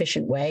find some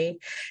efficient way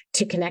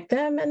to connect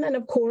them. And then,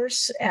 of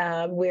course,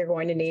 we're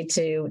going to need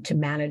to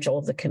manage all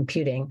of the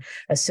computing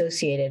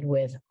associated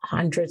with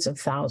hundreds of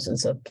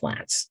thousands of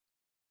plants.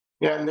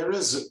 Yeah, and there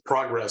is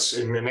progress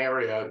in an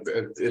area.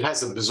 It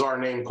has a bizarre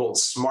name called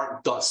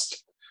smart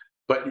dust.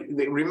 But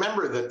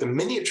remember that the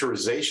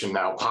miniaturization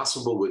now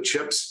possible with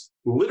chips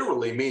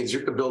literally means you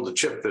could build a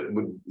chip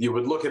that you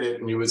would look at it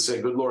and you would say,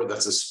 good Lord,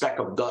 that's a speck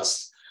of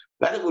dust.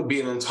 That it would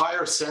be an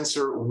entire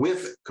sensor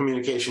with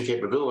communication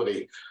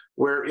capability,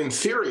 where in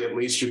theory, at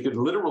least, you could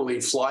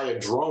literally fly a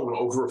drone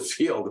over a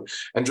field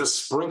and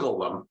just sprinkle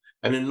them,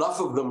 and enough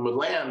of them would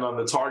land on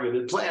the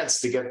targeted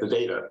plants to get the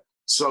data.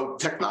 So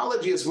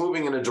technology is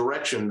moving in a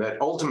direction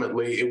that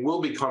ultimately it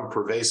will become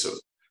pervasive.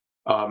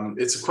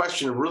 It's a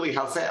question of really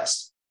how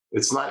fast.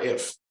 It's not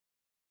if.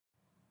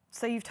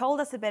 So you've told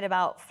us a bit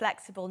about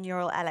flexible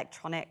neural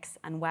electronics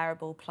and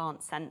wearable plant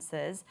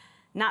sensors.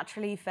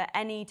 Naturally, for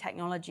any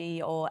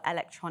technology or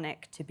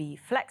electronic to be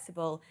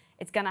flexible,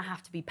 it's going to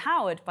have to be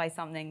powered by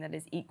something that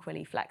is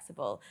equally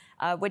flexible,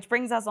 which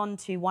brings us on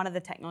to one of the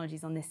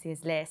technologies on this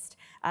year's list.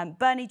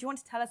 Bernie, do you want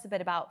to tell us a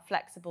bit about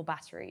flexible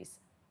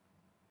batteries?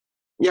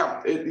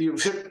 Yeah,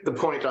 you've hit the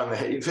point on the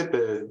head. You've hit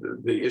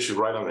the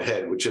issue right on the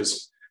head, which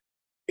is,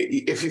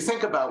 if you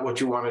think about what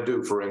you want to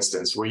do, for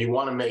instance, where you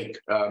want to make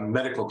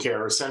medical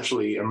care,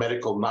 essentially a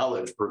medical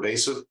knowledge,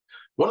 pervasive,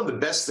 one of the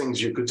best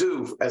things you could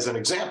do, as an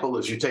example,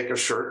 is you take a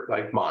shirt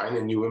like mine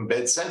and you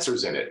embed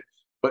sensors in it.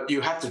 But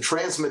you have to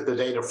transmit the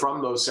data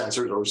from those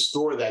sensors or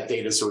store that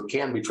data so it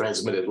can be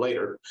transmitted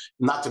later.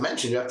 Not to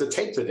mention, you have to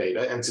take the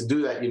data, and to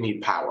do that, you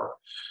need power.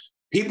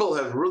 People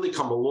have really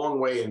come a long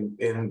way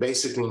in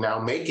basically now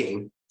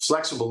making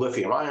flexible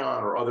lithium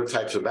ion or other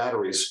types of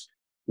batteries,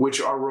 which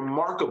are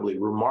remarkably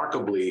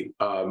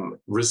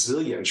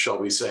resilient, shall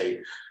we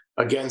say,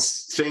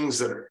 against things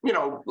that are,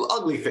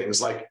 ugly things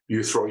like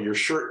you throw your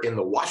shirt in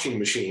the washing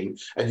machine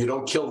and you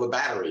don't kill the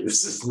battery.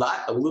 This is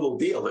not a little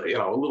deal, a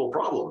little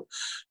problem.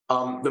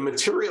 The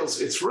materials,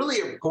 it's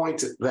really a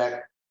point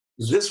that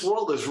this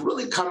world is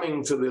really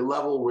coming to the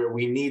level where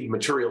we need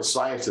material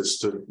scientists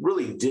to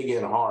really dig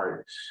in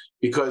hard,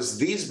 because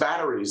these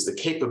batteries, the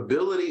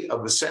capability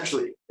of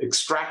essentially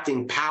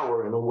extracting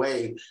power in a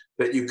way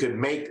that you can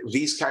make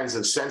these kinds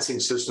of sensing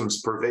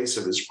systems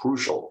pervasive is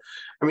crucial.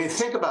 I mean,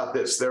 think about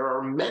this. There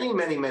are many,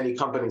 many, many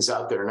companies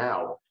out there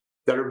now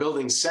that are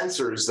building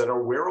sensors that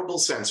are wearable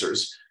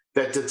sensors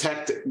that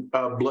detect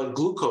blood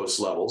glucose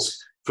levels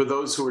for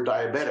those who are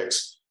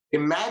diabetics.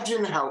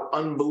 Imagine how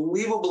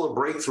unbelievable a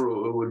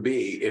breakthrough it would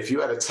be if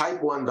you had a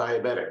type 1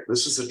 diabetic.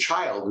 This is a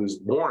child who's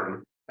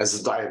born as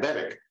a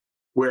diabetic,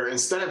 where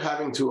instead of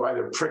having to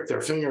either prick their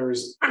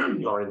fingers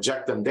or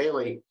inject them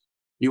daily,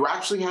 you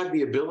actually had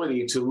the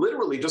ability to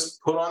literally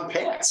just put on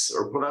pants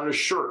or put on a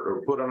shirt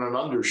or put on an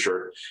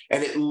undershirt.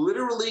 And it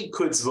literally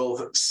could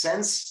both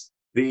sense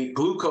the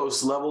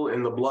glucose level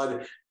in the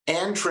blood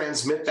and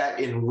transmit that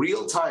in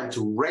real time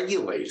to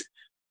regulate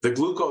the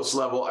glucose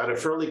level at a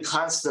fairly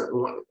constant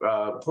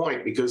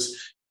point,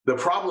 because the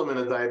problem in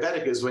a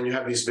diabetic is when you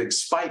have these big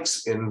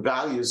spikes in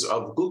values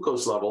of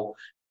glucose level,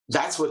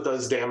 that's what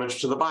does damage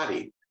to the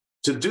body.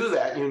 To do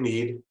that, you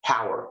need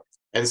power.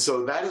 And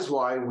so that is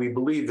why we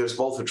believe there's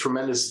both a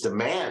tremendous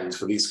demand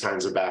for these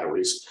kinds of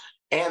batteries,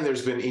 and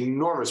there's been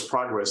enormous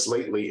progress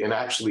lately in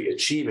actually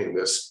achieving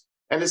this.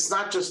 And it's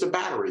not just a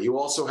battery. You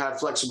also have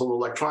flexible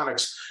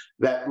electronics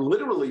that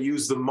literally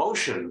use the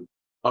motion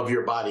of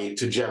your body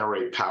to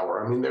generate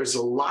power. I mean, there's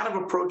a lot of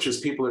approaches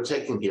people are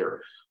taking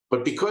here,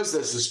 but because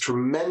there's this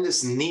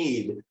tremendous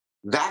need,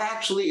 that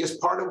actually is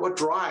part of what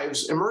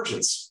drives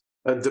emergence,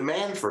 a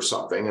demand for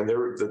something, and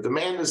the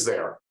demand is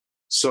there.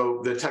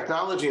 So the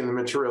technology and the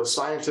material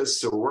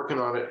scientists who are working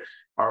on it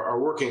are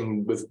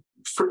working with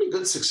pretty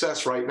good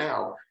success right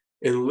now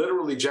in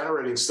literally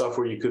generating stuff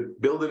where you could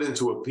build it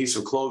into a piece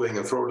of clothing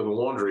and throw it in the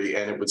laundry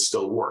and it would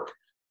still work.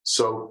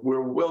 So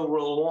we're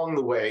along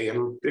the way.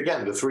 And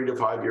again, the 3 to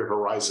 5 year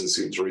horizon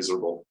seems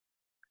reasonable.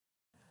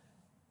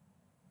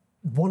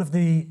 One of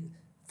the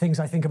things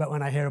I think about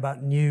when I hear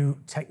about new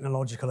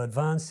technological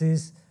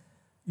advances,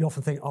 you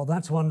often think, oh,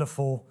 that's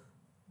wonderful,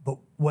 but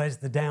where's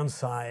the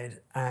downside?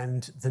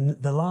 And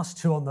the last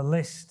two on the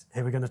list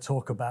here we're going to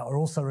talk about are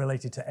also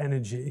related to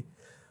energy,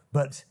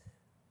 but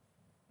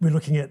we're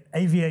looking at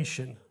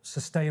aviation,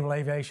 sustainable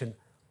aviation.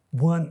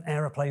 Weren't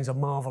aeroplanes a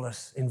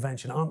marvelous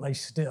invention? Aren't they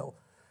still?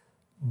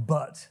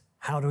 But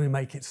how do we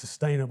make it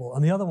sustainable?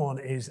 And the other one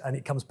is, and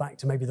it comes back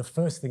to maybe the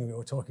first thing we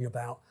were talking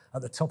about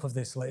at the top of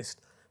this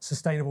list,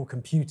 sustainable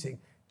computing.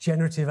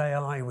 Generative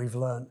AI, we've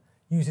learned,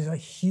 uses a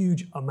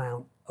huge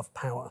amount of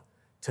power.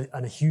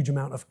 and a huge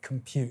amount of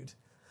compute.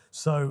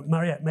 So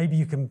Mariette, maybe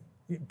you can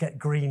get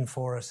green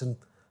for us and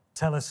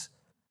tell us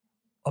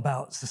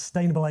about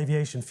sustainable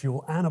aviation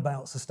fuel and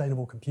about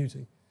sustainable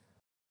computing.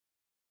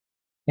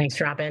 Thanks,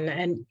 Robin.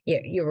 And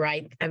you're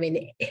right. I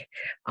mean,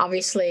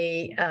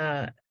 obviously,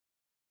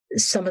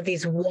 some of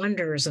these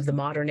wonders of the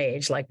modern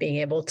age, like being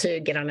able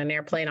to get on an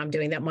airplane, I'm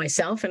doing that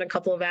myself in a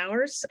couple of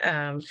hours.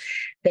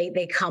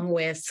 They come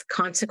with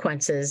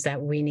consequences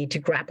that we need to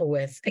grapple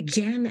with,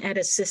 again, at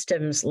a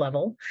systems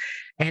level.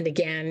 And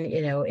again,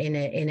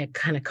 in a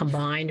kind of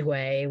combined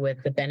way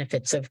with the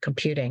benefits of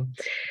computing.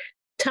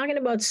 Talking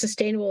about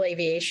sustainable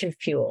aviation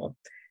fuel,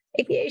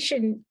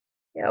 aviation,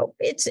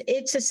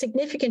 it's a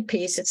significant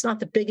piece. It's not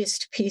the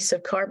biggest piece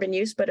of carbon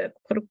use, but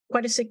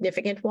quite a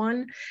significant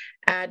one,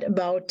 at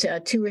about 2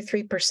 or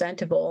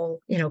 3% of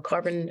all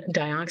carbon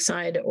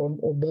dioxide or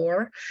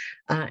more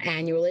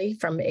annually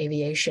from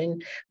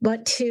aviation.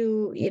 But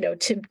to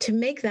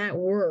make that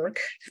work,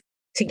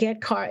 to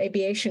get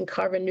aviation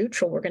carbon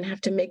neutral, we're going to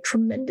have to make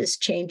tremendous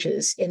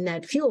changes in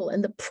that fuel.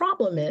 And the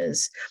problem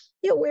is,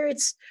 where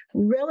it's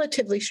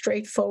relatively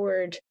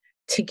straightforward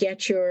to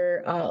get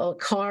your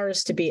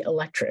cars to be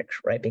electric,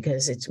 right?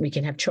 Because we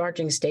can have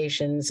charging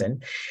stations,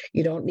 and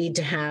you don't need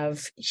to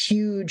have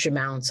huge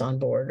amounts on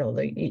board,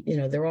 although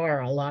there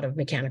are a lot of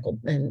mechanical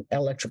and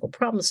electrical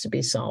problems to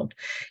be solved.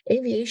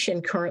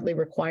 Aviation currently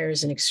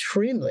requires an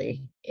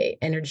extremely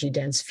energy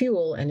dense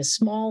fuel and a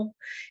small,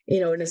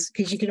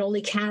 because you can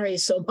only carry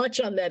so much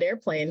on that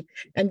airplane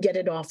and get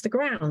it off the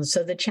ground.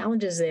 So the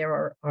challenges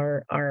there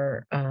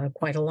are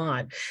quite a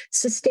lot.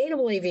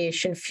 Sustainable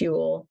aviation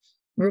fuel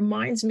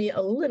reminds me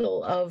a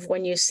little of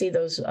when you see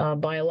those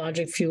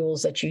biologic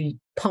fuels that you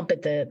pump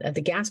at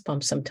the gas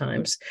pump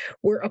sometimes,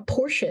 where a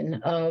portion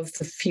of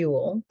the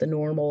fuel, the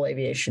normal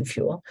aviation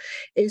fuel,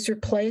 is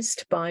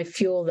replaced by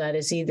fuel that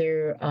is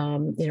either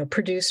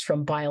produced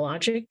from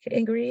biologic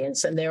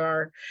ingredients, and there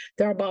are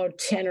about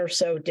 10 or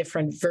so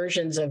different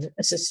versions of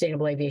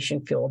sustainable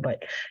aviation fuel,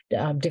 but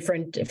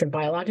different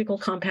biological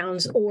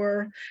compounds,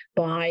 or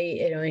by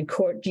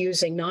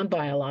using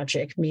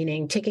non-biologic,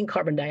 meaning taking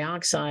carbon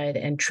dioxide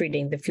and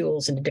treating the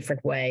fuels in a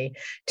different way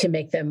to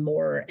make them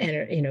more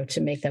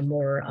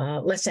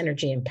less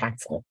energy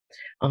impactful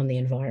on the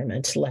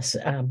environment, less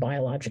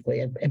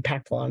biologically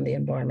impactful on the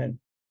environment.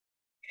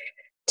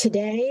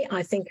 Today,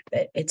 I think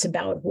it's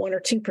about 1 or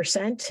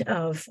 2%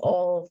 of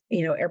all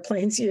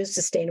airplanes use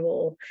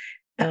sustainable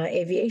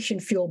aviation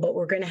fuel, but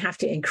we're going to have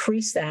to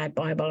increase that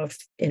by about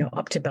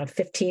up to about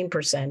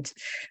 15%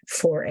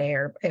 for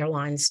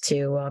airlines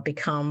to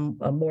become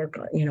more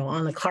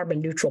on the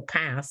carbon neutral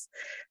path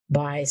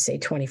by, say,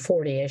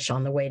 2040-ish,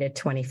 on the way to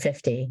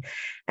 2050.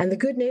 And the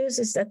good news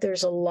is that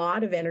there's a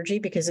lot of energy,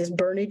 because as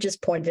Bernie just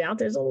pointed out,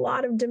 there's a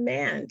lot of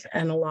demand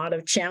and a lot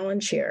of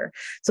challenge here.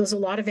 So there's a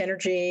lot of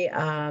energy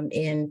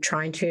in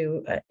trying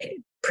to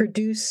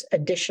produce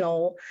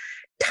additional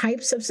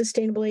types of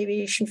sustainable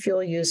aviation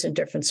fuel used in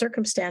different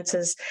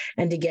circumstances,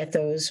 and to get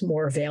those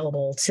more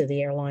available to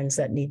the airlines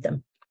that need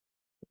them.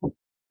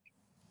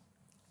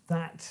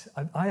 That,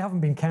 I haven't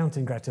been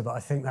counting, Greta, but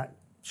I think that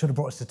should have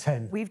brought us to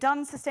 10. We've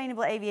done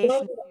sustainable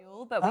aviation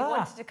fuel, but we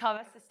wanted to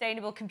cover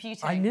sustainable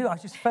computing. I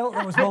just felt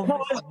there was one.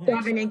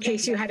 Robin, in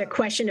case you had a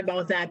question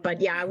about that,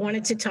 but yeah, I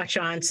wanted to touch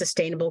on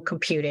sustainable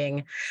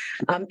computing.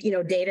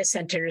 Data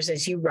centers,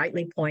 as you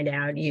rightly point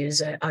out,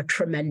 use a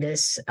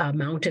tremendous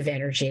amount of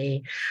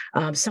energy,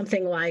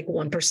 something like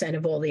 1%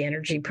 of all the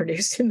energy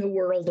produced in the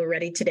world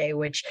already today,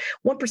 which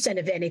 1%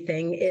 of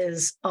anything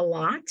is a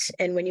lot.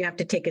 And when you have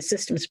to take a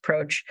systems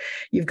approach,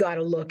 you've got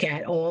to look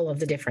at all of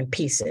the different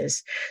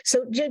pieces.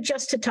 So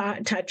just to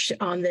touch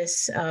on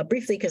this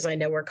briefly, because I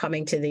know we're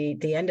coming to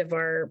the end of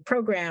our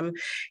program,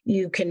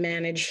 you can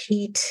manage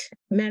heat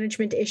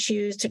management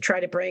issues to try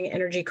to bring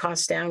energy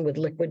costs down with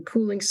liquid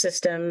cooling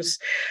systems.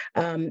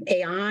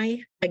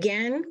 AI,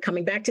 again,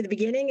 coming back to the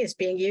beginning, is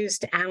being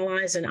used to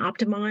analyze and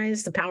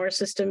optimize the power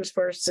systems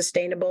for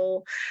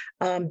sustainable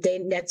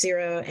net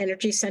zero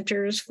energy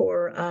centers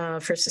for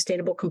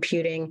sustainable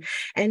computing,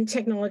 and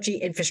technology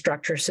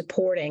infrastructure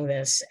supporting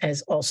this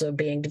as also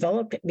being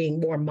developed, being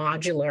more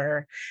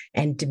modular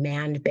and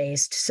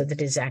demand-based, so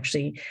that it's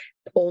actually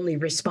only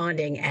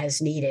responding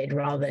as needed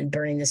rather than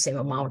burning the same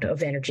amount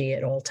of energy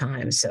at all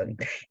times. So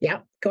yeah,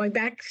 going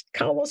back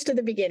almost to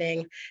the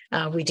beginning,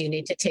 we do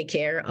need to take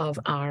care of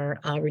our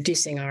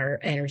reducing our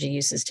energy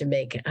uses to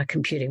make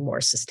computing more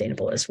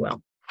sustainable as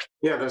well.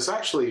 Yeah, there's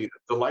actually a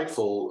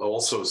delightful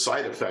also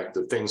side effect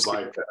of things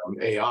like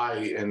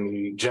AI and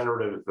the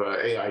generative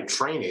AI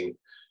training,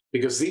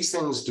 because these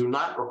things do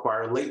not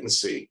require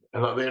latency.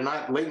 And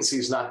latency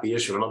is not the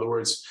issue. In other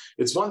words,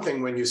 it's one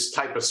thing when you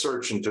type a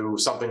search into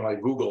something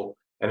like Google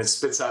and it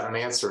spits out an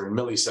answer in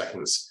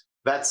milliseconds.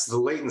 That's the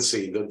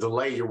latency, the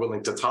delay you're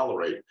willing to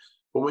tolerate.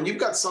 But when you've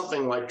got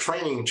something like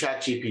training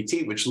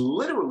ChatGPT, which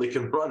literally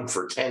can run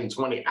for 10,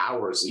 20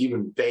 hours,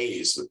 even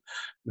days,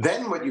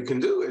 then what you can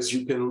do is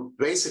you can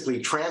basically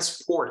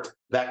transport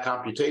that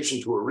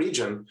computation to a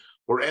region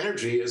where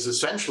energy is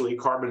essentially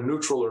carbon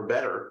neutral or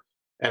better.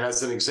 And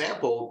as an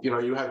example,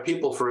 you have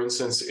people, for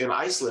instance, in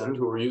Iceland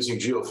who are using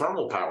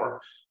geothermal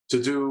power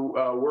to do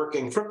work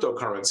in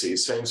cryptocurrencies,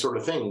 same sort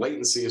of thing.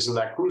 Latency isn't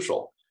that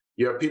crucial.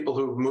 You have people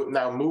who've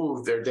now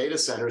moved their data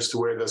centers to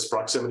where there's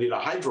proximity to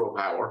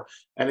hydropower.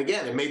 And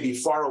again, it may be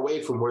far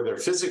away from where they're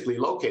physically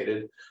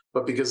located,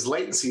 but because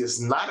latency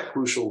is not a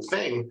crucial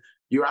thing,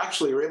 you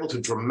actually are able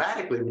to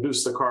dramatically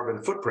reduce the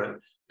carbon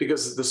footprint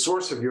because the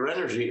source of your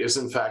energy is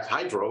in fact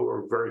hydro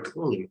or very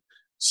clean.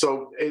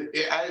 So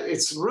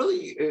it's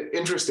really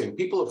interesting.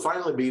 People are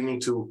finally beginning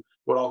to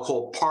what I'll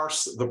call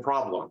parse the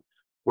problem.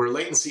 Where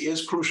latency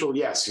is crucial,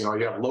 yes, you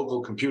have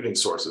local computing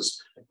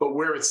sources, but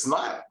where it's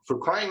not, for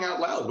crying out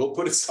loud, go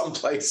put it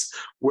someplace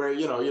where,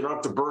 you don't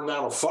have to burn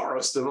down a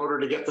forest in order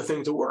to get the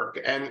thing to work.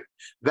 And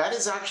that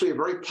is actually a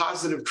very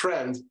positive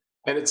trend.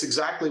 And it's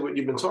exactly what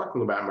you've been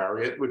talking about,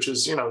 Mariette, which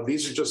is,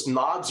 these are just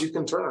knobs you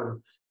can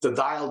turn to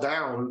dial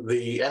down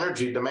the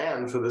energy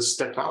demand for this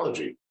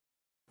technology.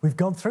 We've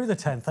gone through the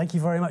 10. Thank you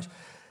very much.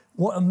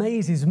 What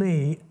amazes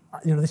me,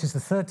 this is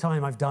the third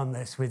time I've done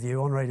this with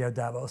you on Radio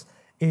Davos,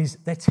 is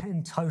they're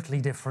 10 totally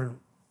different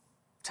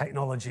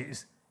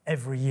technologies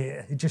every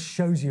year. It just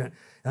shows you,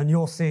 and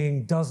you're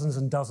seeing dozens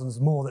and dozens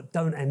more that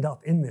don't end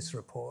up in this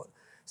report.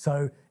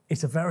 So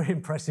it's a very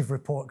impressive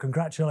report.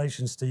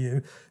 Congratulations to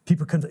you.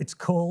 It's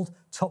called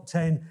Top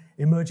 10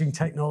 Emerging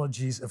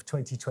Technologies of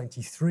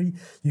 2023.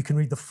 You can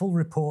read the full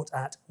report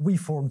at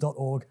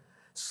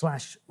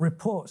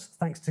weforum.org/reports.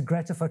 Thanks to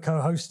Greta for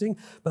co-hosting,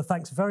 but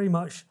thanks very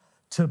much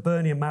to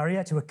Bernie and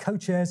Mariette, who are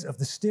co-chairs of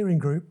the steering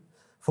group,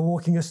 for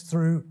walking us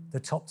through the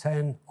top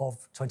 10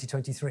 of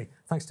 2023.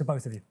 Thanks to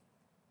both of you.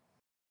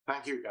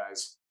 Thank you,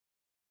 guys.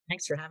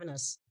 Thanks for having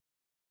us.